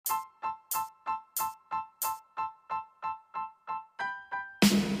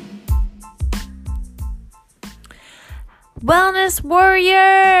Wellness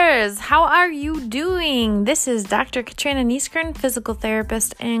warriors, how are you doing? This is Dr. Katrina Nieskern, physical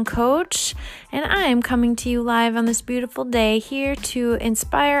therapist and coach, and I am coming to you live on this beautiful day here to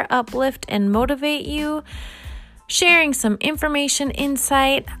inspire, uplift, and motivate you, sharing some information,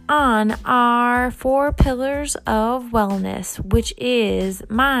 insight on our 4 pillars of wellness, which is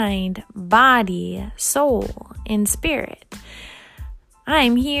mind, body, soul, and spirit.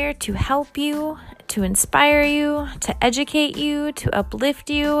 I'm here to help you, to inspire you, to educate you, to uplift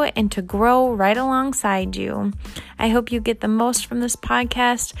you, and to grow right alongside you. I hope you get the most from this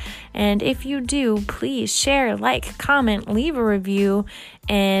podcast, and if you do, please share, like, comment, leave a review,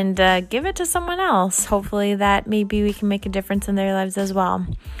 and give it to someone else. Hopefully that maybe we can make a difference in their lives as well.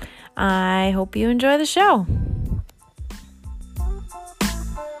 I hope you enjoy the show.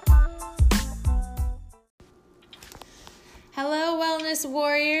 Hello, Wellness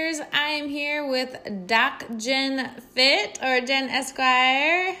Warriors. I am here with Doc Jen Fit, or Jen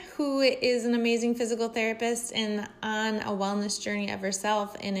Esquire, who is an amazing physical therapist and on a wellness journey of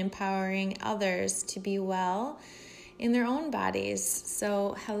herself and empowering others to be well in their own bodies.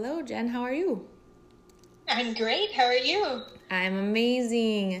 So, hello, Jen. How are you? I'm great. How are you? I'm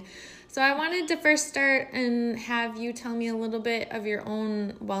amazing. So I wanted to first start and have you tell me a little bit of your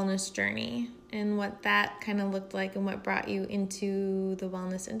own wellness journey and what that kind of looked like and what brought you into the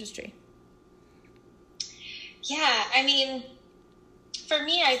wellness industry. Yeah, I mean, for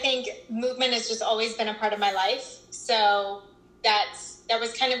me, I think movement has just always been a part of my life. So that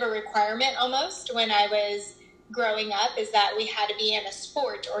was kind of a requirement almost when I was growing up, is that we had to be in a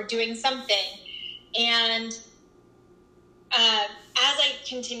sport or doing something. And as I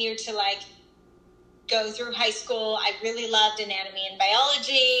continued to go through high school, I really loved anatomy and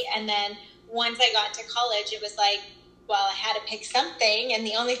biology. And then once I got to college, it was I had to pick something. And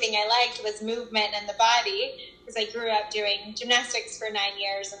the only thing I liked was movement and the body, because I grew up doing gymnastics for 9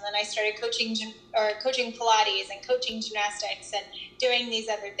 years. And then I started coaching Pilates and coaching gymnastics and doing these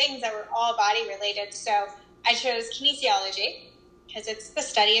other things that were all body related. So I chose kinesiology because it's the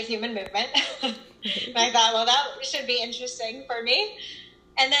study of human movement. And I thought, that should be interesting for me.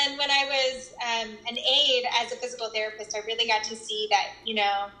 And then when I was an aide as a physical therapist, I really got to see that,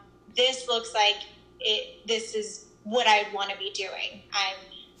 this looks like this is what I'd want to be doing. I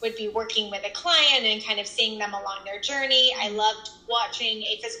would be working with a client and kind of seeing them along their journey. I loved watching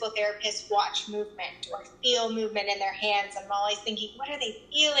a physical therapist watch movement or feel movement in their hands. I'm always thinking, what are they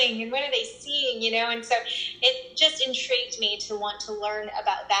feeling and what are they seeing, And so it just intrigued me to want to learn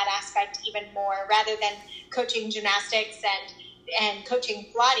about that aspect even more, rather than coaching gymnastics and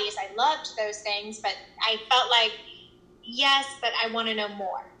coaching Pilates. I loved those things, but I felt like, yes, but I want to know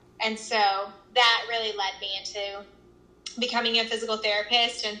more. And so that really led me into becoming a physical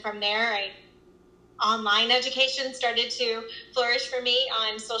therapist. And from there, online education started to flourish for me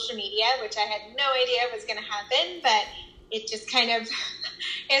on social media, which I had no idea was going to happen, but it just kind of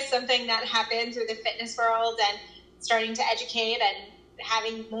is something that happened through the fitness world and starting to educate and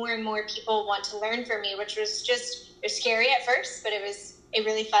having more and more people want to learn from me, which was scary at first, but it was a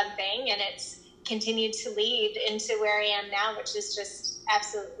really fun thing. And it's continued to lead into where I am now, which is just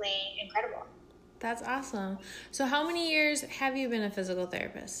absolutely incredible. That's awesome. So how many years have you been a physical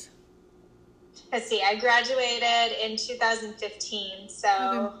therapist? Let's see, I graduated in 2015,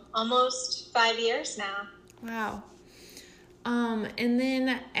 so Almost 5 years now. Wow. And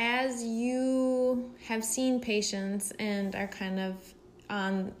then as you have seen patients and are kind of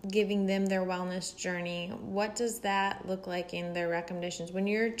giving them their wellness journey, what does that look like in their recommendations when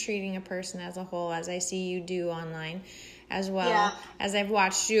you're treating a person as a whole, as I see you do online as well, as I've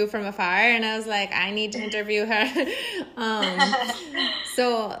watched you from afar, and I was like, I need to interview her.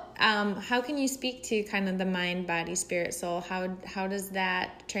 So how can you speak to kind of the mind, body, spirit, soul? How does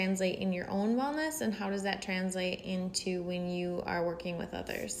that translate in your own wellness, and how does that translate into when you are working with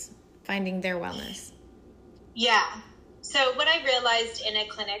others, finding their wellness? Yeah. So what I realized in a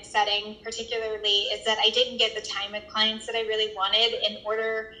clinic setting particularly is that I didn't get the time with clients that I really wanted in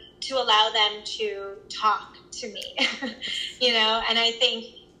order to allow them to talk to me, and I think,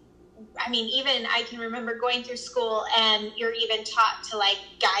 even I can remember going through school and you're even taught to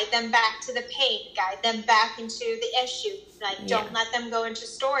guide them back to the pain, guide them back into the issue, don't let them go into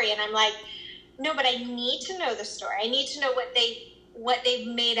story. And I'm like, no, but I need to know the story. I need to know what they've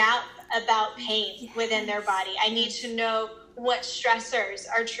made out about pain within their body. I need to know what stressors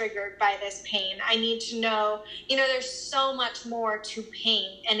are triggered by this pain. I need to know, there's so much more to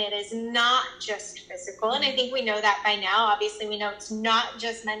pain, and it is not just physical. And I think we know that by now. Obviously, we know it's not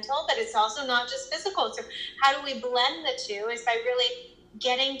just mental, but it's also not just physical. So how do we blend the two is by really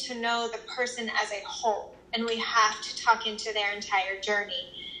getting to know the person as a whole. and we have to talk into their entire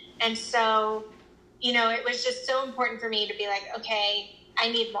journey. And so, it was just so important for me to be like, okay, I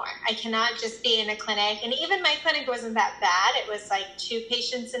need more. I cannot just be in a clinic. And even my clinic wasn't that bad. It was like 2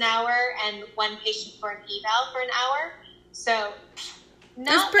 patients an hour and 1 patient for an eval for an hour. So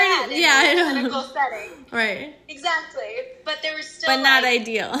not bad in a clinical setting. Right. Exactly. But there was still but not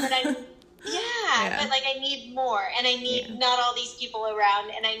ideal. But but like I need more, and I need not all these people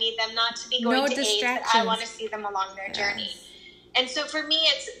around, and I need them not to be going to AIDS, but I want to see them along their journey. And so for me,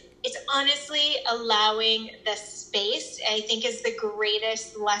 it's honestly allowing the space, I think, is the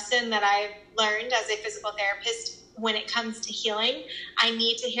greatest lesson that I've learned as a physical therapist when it comes to healing. I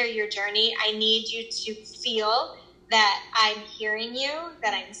need to hear your journey. I need you to feel that I'm hearing you,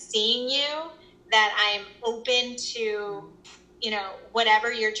 that I'm seeing you, that I'm open to,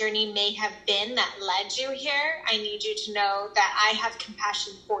 whatever your journey may have been that led you here. I need you to know that I have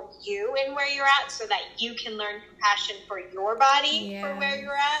compassion for you and where you're at, so that you can learn compassion for your body for where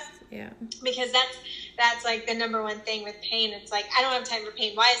you're at. Yeah. Because that's like the number one thing with pain. It's like, I don't have time for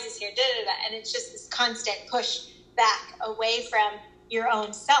pain. Why is this here? Da, da, da. And it's just this constant push back away from your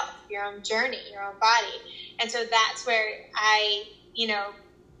own self, your own journey, your own body. And so that's where I,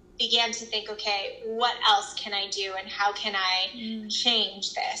 began to think, okay, what else can I do, and how can I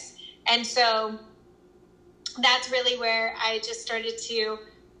change this? And so that's really where I just started to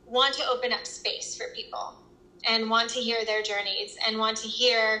want to open up space for people and want to hear their journeys and want to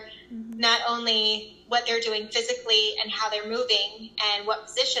hear not only what they're doing physically and how they're moving and what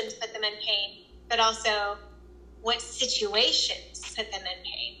positions put them in pain, but also what situations put them in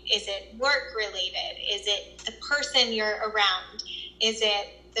pain. Is it work related? Is it the person you're around? Is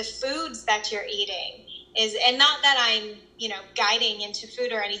it the foods that you're eating? And not that I'm, guiding into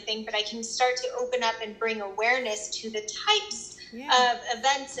food or anything, but I can start to open up and bring awareness to the types of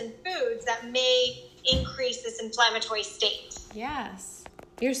events and foods that may increase this inflammatory state. Yes.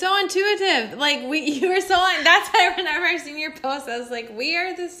 You're so intuitive. Like you were so, that's why whenever I've seen your posts, I was like, we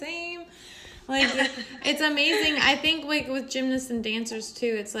are the same. Like, it's amazing. I think like with gymnasts and dancers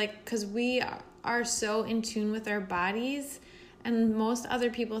too, it's like, cause we are so in tune with our bodies, and most other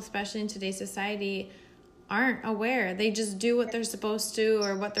people, especially in today's society, aren't aware. They just do what they're supposed to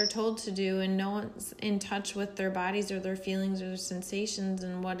or what they're told to do, and no one's in touch with their bodies or their feelings or their sensations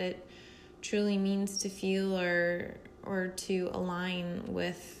and what it truly means to feel or to align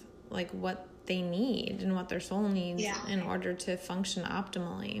with like what they need and what their soul needs in order to function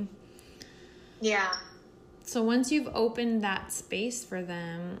optimally. Yeah. So once you've opened that space for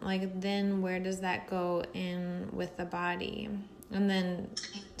them, like then where does that go in with the body? And then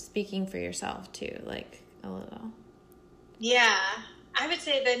speaking for yourself too, like a little. Yeah. I would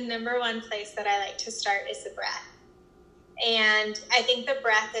say the number one place that I like to start is the breath. And I think the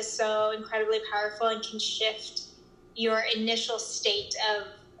breath is so incredibly powerful and can shift your initial state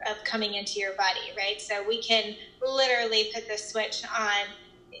of coming into your body, right? So we can literally put the switch on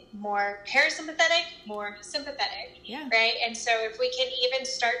more parasympathetic, more sympathetic, right? And so if we can even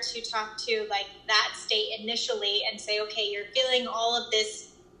start to talk to like that state initially and say, okay, you're feeling all of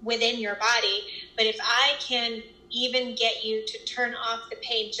this within your body, but if I can even get you to turn off the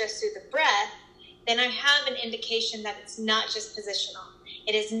pain just through the breath, then I have an indication that it's not just positional.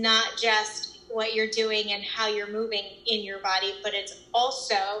 It is not just what you're doing and how you're moving in your body, but it's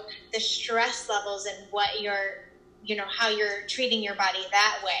also the stress levels and what you're, how you're treating your body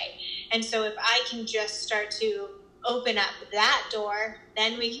that way. And so if I can just start to open up that door,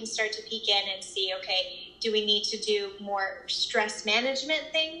 then we can start to peek in and see, okay, do we need to do more stress management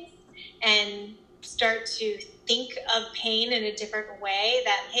things and start to think of pain in a different way,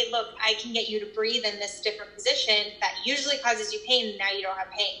 that, hey, look, I can get you to breathe in this different position that usually causes you pain, and now you don't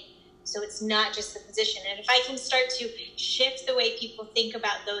have pain. So it's not just the position. And if I can start to shift the way people think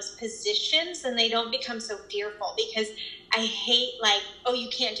about those positions, then they don't become so fearful, because I hate like, oh, you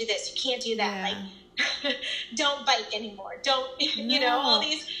can't do this, you can't do that. Like, don't bike anymore. Don't, all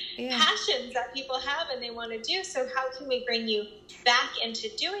these passions that people have and they want to do. So how can we bring you back into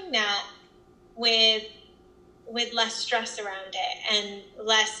doing that with less stress around it and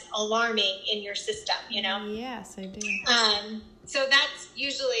less alarming in your system, Yes, I do. So that's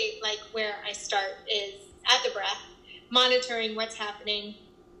usually like where I start, is at the breath, monitoring what's happening,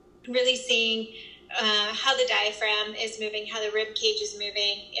 really seeing how the diaphragm is moving, how the rib cage is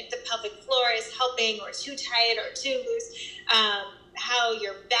moving, if the pelvic floor is helping or too tight or too loose, how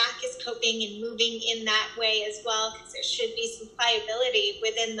your back is coping and moving in that way as well, because there should be some pliability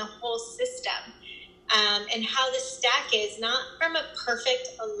within the whole system. And how the stack is, not from a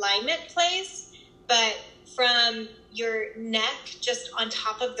perfect alignment place, but from your neck, just on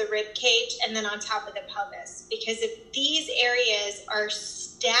top of the rib cage, and then on top of the pelvis. Because if these areas are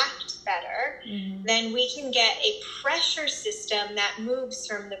stacked better, then we can get a pressure system that moves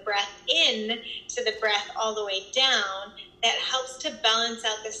from the breath in to the breath all the way down, that helps to balance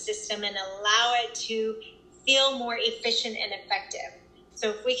out the system and allow it to feel more efficient and effective. So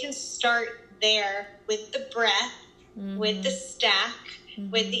if we can start there with the breath, with the stack,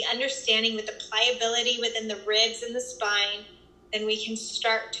 with the understanding, with the pliability within the ribs and the spine, then we can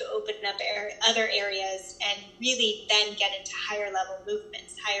start to open up other areas and really then get into higher level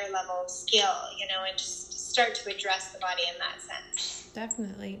movements, higher level skill, and just start to address the body in that sense.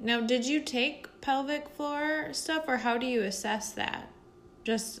 Definitely. Now, did you take pelvic floor stuff, or how do you assess that?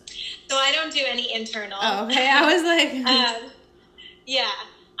 So I don't do any internal. Oh, okay. I was like... yeah.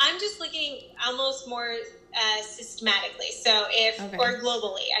 I'm just looking almost more systematically. So or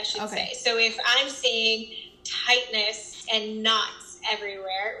globally, I should say. So if I'm seeing tightness and knots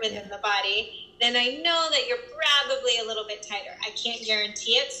everywhere within the body, then I know that you're probably a little bit tighter. I can't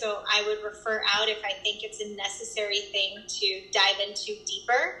guarantee it, so I would refer out if I think it's a necessary thing to dive into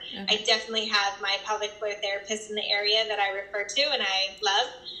deeper. I definitely have my pelvic floor therapist in the area that I refer to and I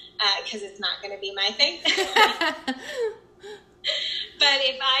love, because it's not going to be my thing. But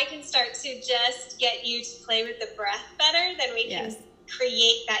if I can start to just get you to play with the breath better, then we can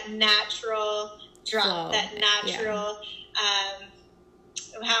create that natural drop, flow. That natural,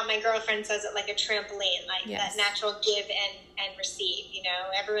 how my girlfriend says it, like a trampoline, like that natural give and receive.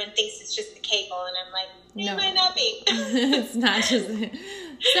 Everyone thinks it's just the cable, and I'm like, it might not be. It's not just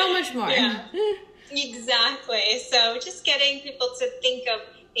so much more. Yeah, exactly. So just getting people to think of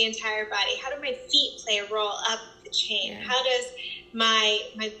the entire body. How do my feet play a role up the chain? How does my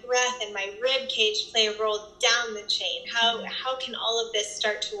breath and my rib cage play a role down the chain? How can all of this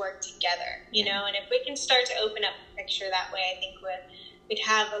start to work together? And if we can start to open up the picture that way, I think we'd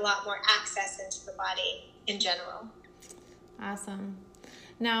have a lot more access into the body in general. Awesome.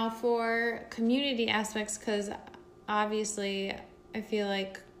 Now for community aspects, because obviously I feel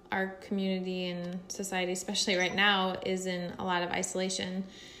like our community and society, especially right now, is in a lot of isolation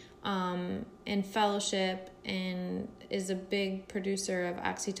and fellowship, and is a big producer of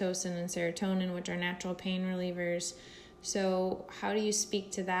oxytocin and serotonin, which are natural pain relievers. So how do you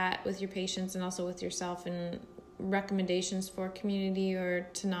speak to that with your patients and also with yourself, and recommendations for community or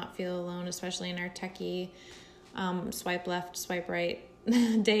to not feel alone, especially in our techie swipe left, swipe right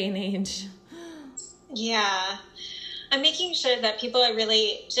day and age? Yeah. I'm making sure that people are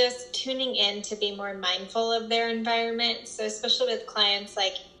really just tuning in to be more mindful of their environment. So especially with clients,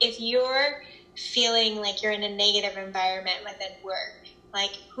 like if you're feeling like you're in a negative environment within work,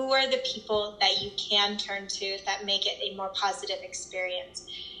 like who are the people that you can turn to that make it a more positive experience?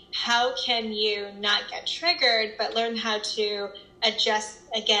 How can you not get triggered, but learn how to adjust,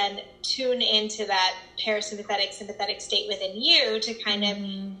 again, tune into that parasympathetic, sympathetic state within you to kind of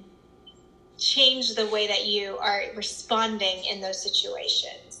change the way that you are responding in those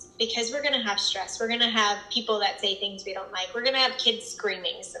situations? Because we're going to have stress. We're going to have people that say things we don't like. We're going to have kids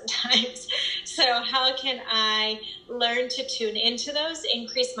screaming sometimes. So how can I learn to tune into those,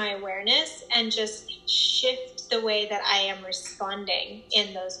 increase my awareness, and just shift the way that I am responding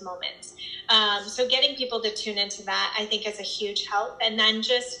in those moments? So getting people to tune into that, I think, is a huge help. And then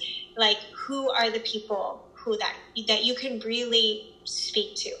just like, who are the people that you can really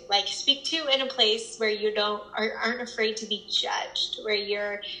speak to in a place where you aren't afraid to be judged, where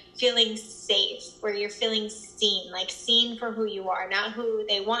you're feeling safe, where you're feeling seen for who you are, not who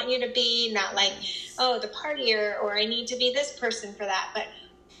they want you to be, not like, oh, the partier, or I need to be this person for that,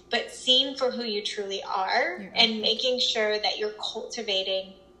 but seen for who you truly are, and making sure that you're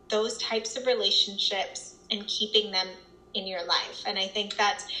cultivating those types of relationships and keeping them in your life. And I think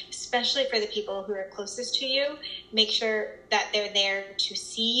that's especially for the people who are closest to you, make sure that they're there to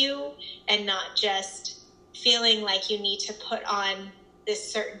see you and not just feeling like you need to put on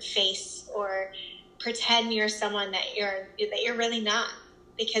this certain face or pretend you're someone that you're really not,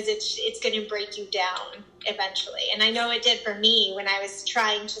 because it's going to break you down eventually. And I know it did for me when I was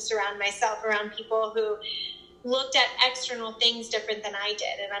trying to surround myself around people who looked at external things different than I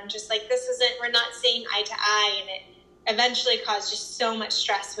did. And I'm just like, we're not seeing eye to eye. And it eventually caused just so much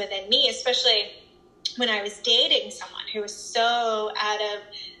stress within me, especially when I was dating someone who was so out of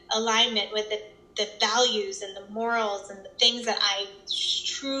alignment with the values and the morals and the things that I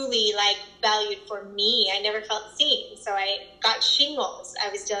truly valued for me. I never felt seen. So I got shingles. I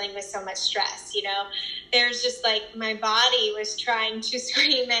was dealing with so much stress, There's just my body was trying to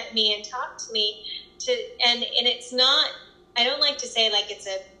scream at me and talk to me and it's not, I don't like to say it's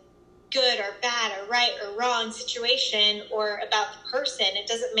a good or bad or right or wrong situation or about the person. It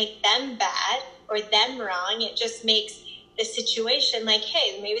doesn't make them bad or them wrong. It just makes the situation like,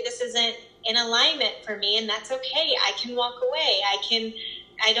 hey, maybe this isn't in alignment for me, and that's okay. I can walk away.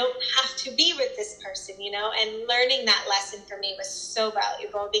 I don't have to be with this person, and learning that lesson for me was so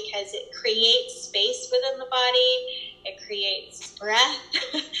valuable because it creates space within the body. It creates breath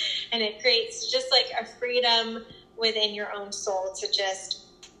and it creates just like a freedom within your own soul to just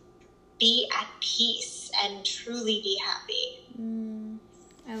be at peace and truly be happy.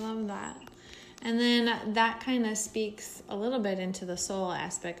 I love that. And then that kind of speaks a little bit into the soul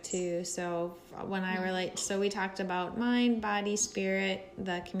aspect too. So when I relate, so we talked about mind, body, spirit,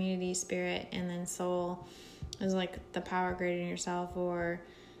 the community spirit, and then soul is like the power greater than yourself or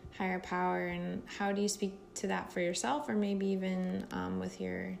higher power. And how do you speak to that for yourself, or maybe even with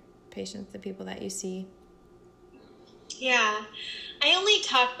your patients, the people that you see? Yeah, I only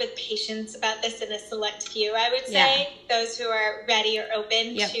talk with patients about this in a select few, I would say, those who are ready or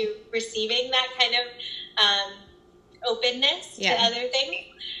open to receiving that kind of openness to other things.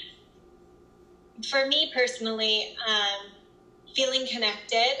 For me personally, feeling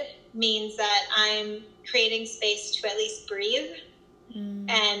connected means that I'm creating space to at least breathe.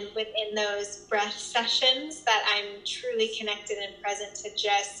 And within those breath sessions that I'm truly connected and present to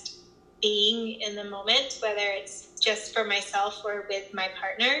just being in the moment, whether it's just for myself or with my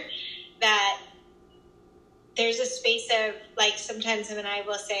partner, that there's a space of like, sometimes him and I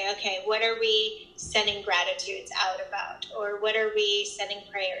will say, okay, what are we sending gratitudes out about? Or what are we sending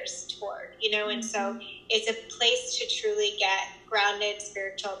prayers toward? And so it's a place to truly get grounded,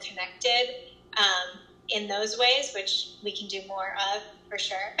 spiritual, connected, in those ways, which we can do more of for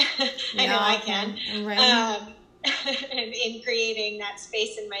sure. I know I can. Right. And in creating that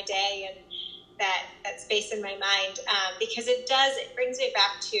space in my day and that space in my mind, because it brings me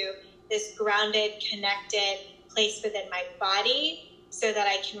back to this grounded, connected place within my body so that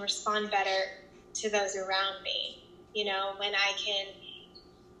I can respond better to those around me. When I can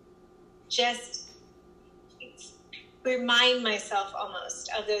just remind myself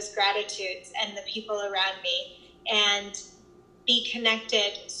almost of those gratitudes and the people around me and be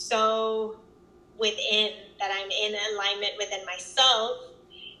connected so within that I'm in alignment within myself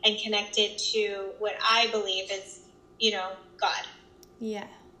and connected to what I believe is, God. Yeah.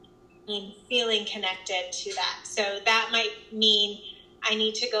 And feeling connected to that. So that might mean I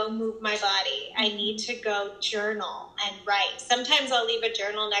need to go move my body. I need to go journal and write. Sometimes I'll leave a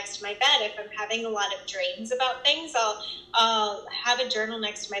journal next to my bed. If I'm having a lot of dreams about things, I'll have a journal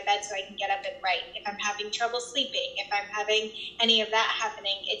next to my bed so I can get up and write. If I'm having trouble sleeping, if I'm having any of that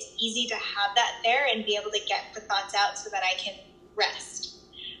happening, it's easy to have that there and be able to get the thoughts out so that I can rest.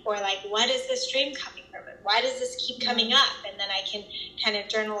 Or like, what is this dream coming from? And why does this keep coming up? And then I can kind of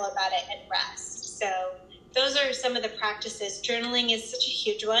journal about it and rest. So those are some of the practices. Journaling is such a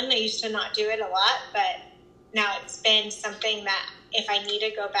huge one. I used to not do it a lot, but now it's been something that if I need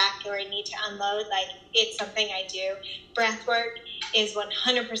to go back or I need to unload, like it's something I do. Breath work is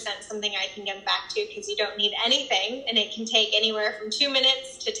 100% something I can get back to because you don't need anything and it can take anywhere from 2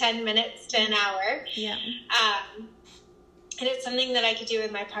 minutes to 10 minutes to an hour. Yeah. And it's something that I could do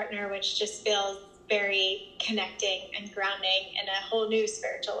with my partner, which just feels very connecting and grounding in a whole new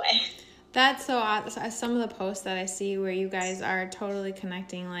spiritual way. That's so awesome. Some of the posts that I see where you guys are totally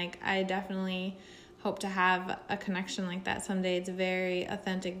connecting, like I definitely hope to have a connection like that someday. It's very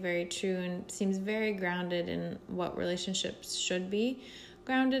authentic, very true, and seems very grounded in what relationships should be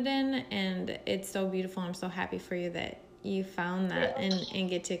grounded in. And it's so beautiful. I'm so happy for you that you found that and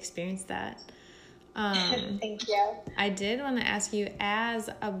get to experience that. Thank you. I did want to ask you, as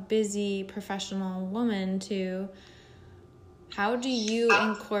a busy professional woman too, how do you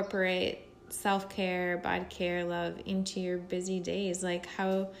incorporate self-care, body care, love into your busy days? Like,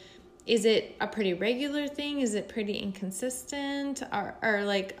 how is it a pretty regular thing? Is it pretty inconsistent or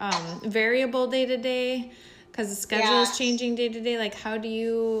like variable day to day? Because the schedule is changing day to day. Like, how do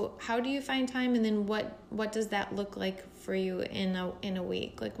you find time? And then what does that look like for you in a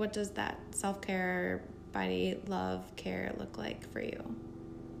week? Like, what does that self-care, body, love, care look like for you?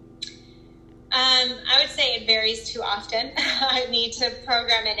 I would say it varies too often. I need to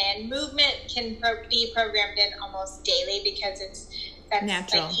program it in. Movement can be programmed in almost daily because that's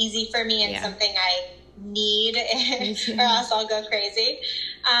natural. Like easy for me and something I need or else I'll go crazy.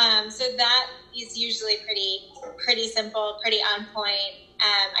 So that is usually pretty simple, pretty on point.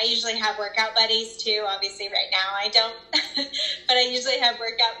 I usually have workout buddies too. Obviously right now I don't, but I usually have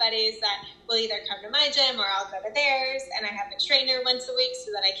workout buddies that will either come to my gym or I'll go to theirs, and I have a trainer once a week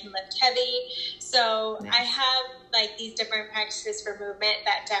so that I can lift heavy. So nice. I have like these different practices for movement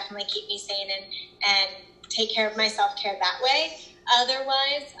that definitely keep me sane and take care of my self-care that way.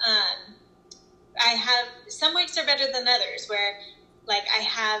 Otherwise, I have, some weeks are better than others where like I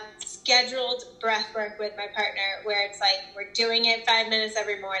have scheduled breath work with my partner where it's like we're doing it 5 minutes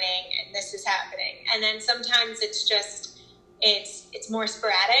every morning and this is happening. And then sometimes it's just, it's more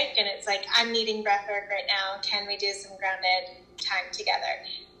sporadic and it's like, I'm needing breath work right now. Can we do some grounded time together?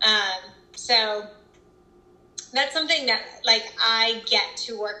 So that's something that like I get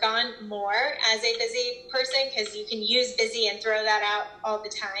to work on more as a busy person, because you can use busy and throw that out all the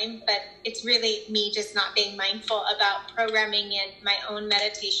time, but it's really me just not being mindful about programming in my own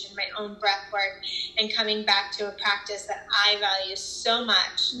meditation, my own breath work, and coming back to a practice that I value so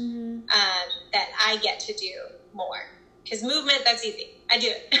much that I get to do more. Because movement, that's easy. I do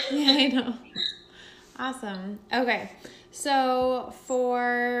it. Yeah, I know. Awesome. Okay. So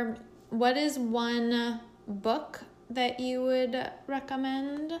what is one book that you would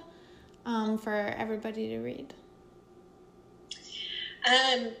recommend for everybody to read?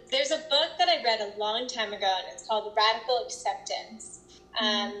 There's a book that I read a long time ago, and it's called Radical Acceptance.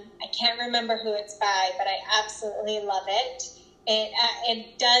 I can't remember who it's by, but I absolutely love it.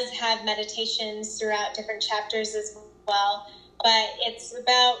 It does have meditations throughout different chapters as well, but it's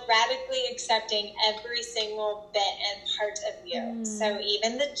about radically accepting every single bit and part of you. So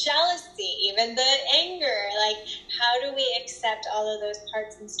even the jealousy, even the anger, like how do we accept all of those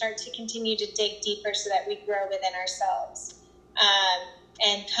parts and start to continue to dig deeper so that we grow within ourselves?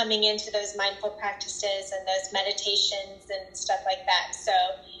 And coming into those mindful practices and those meditations and stuff like that. So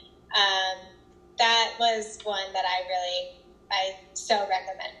that was one that I so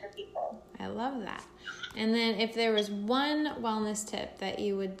recommend for people. I love that. And then if there was one wellness tip that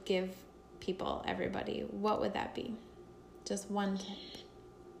you would give people, everybody, what would that be? Just one tip.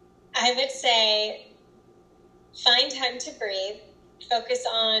 I would say find time to breathe. Focus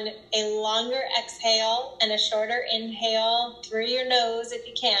on a longer exhale and a shorter inhale through your nose if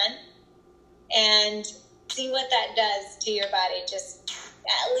you can. And see what that does to your body just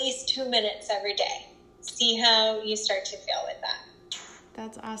at least 2 minutes every day. See how you start to feel with that.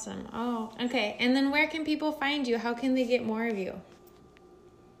 That's awesome. Oh, okay. And then where can people find you? How can they get more of you?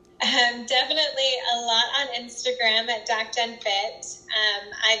 Definitely a lot on Instagram at DocJenFit.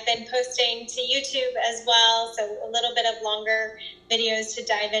 I've been posting to YouTube as well, so a little bit of longer videos to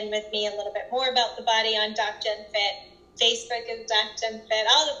dive in with me a little bit more about the body on DocJenFit. Facebook is DocJenFit,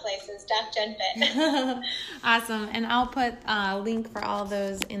 all the places, DocJenFit. Awesome. And I'll put a link for all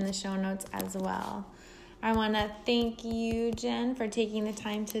those in the show notes as well. I want to thank you, Jen, for taking the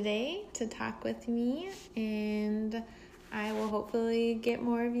time today to talk with me, and I will hopefully get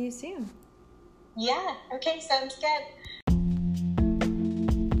more of you soon. Yeah, okay, sounds good.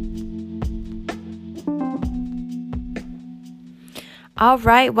 All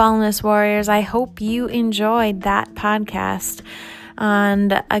right, Wellness Warriors, I hope you enjoyed that podcast.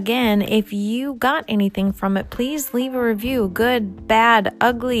 And again, if you got anything from it, please leave a review. Good, bad,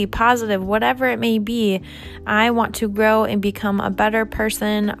 ugly, positive, whatever it may be. I want to grow and become a better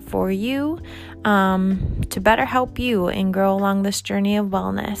person for you, to better help you and grow along this journey of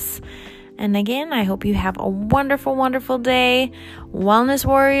wellness. And again, I hope you have a wonderful, wonderful day. Wellness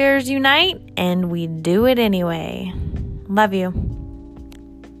Warriors unite, and we do it anyway. Love you.